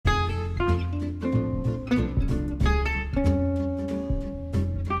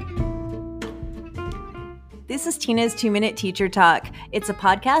This is Tina's 2-Minute Teacher Talk. It's a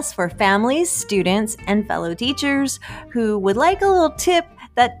podcast for families, students, and fellow teachers who would like a little tip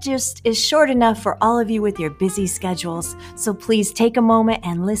that just is short enough for all of you with your busy schedules. So please take a moment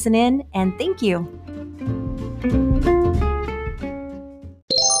and listen in, and thank you.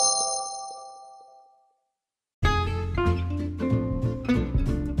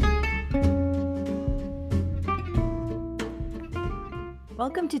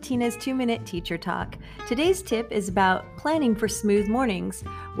 Welcome to Tina's 2-Minute Teacher Talk. Today's tip is about planning for smooth mornings.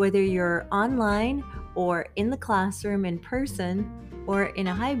 Whether you're online or in the classroom in person or in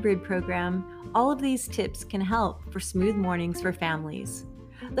a hybrid program, all of these tips can help for smooth mornings for families.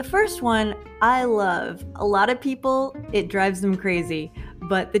 The first one I love. A lot of people, it drives them crazy,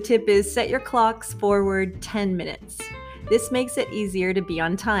 but the tip is set your clocks forward 10 minutes. This makes it easier to be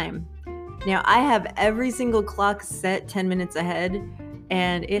on time. Now, I have every single clock set 10 minutes ahead,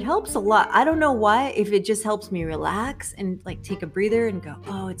 and it helps a lot. I don't know why, if it just helps me relax and like take a breather and go,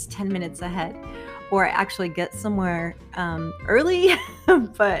 oh, it's 10 minutes ahead. Or I actually get somewhere early,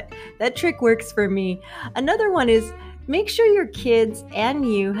 but that trick works for me. Another one is make sure your kids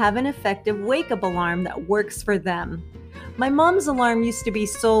and you have an effective wake-up alarm that works for them. My mom's alarm used to be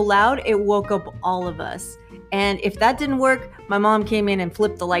so loud, it woke up all of us. And if that didn't work, my mom came in and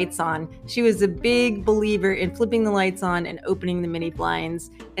flipped the lights on. She was a big believer in flipping the lights on and opening the mini blinds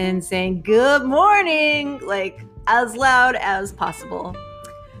and saying, "Good morning," like as loud as possible.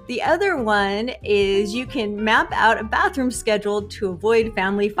 The other one is you can map out a bathroom schedule to avoid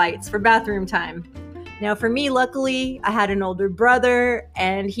family fights for bathroom time. Now for me, luckily, I had an older brother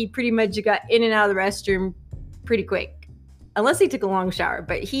and he pretty much got in and out of the restroom pretty quick, unless he took a long shower.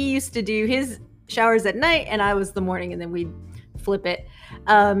 But he used to do his showers at night and I was the morning, and then we'd flip it.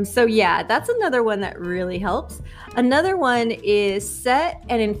 So yeah, that's another one that really helps. Another one is set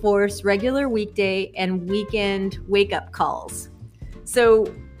and enforce regular weekday and weekend wake-up calls.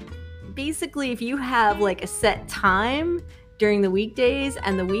 So basically, if you have like a set time during the weekdays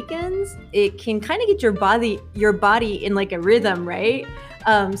and the weekends, it can kind of get your body in like a rhythm, right?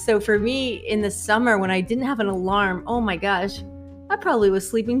 So for me in the summer when I didn't have an alarm, oh my gosh, I probably was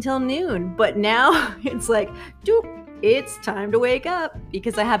sleeping till noon. But now it's like, it's time to wake up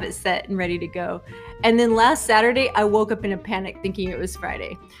because I have it set and ready to go. And then last Saturday, I woke up in a panic thinking it was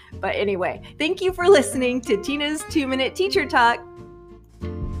Friday. But anyway, thank you for listening to Tina's 2-Minute Teacher Talk.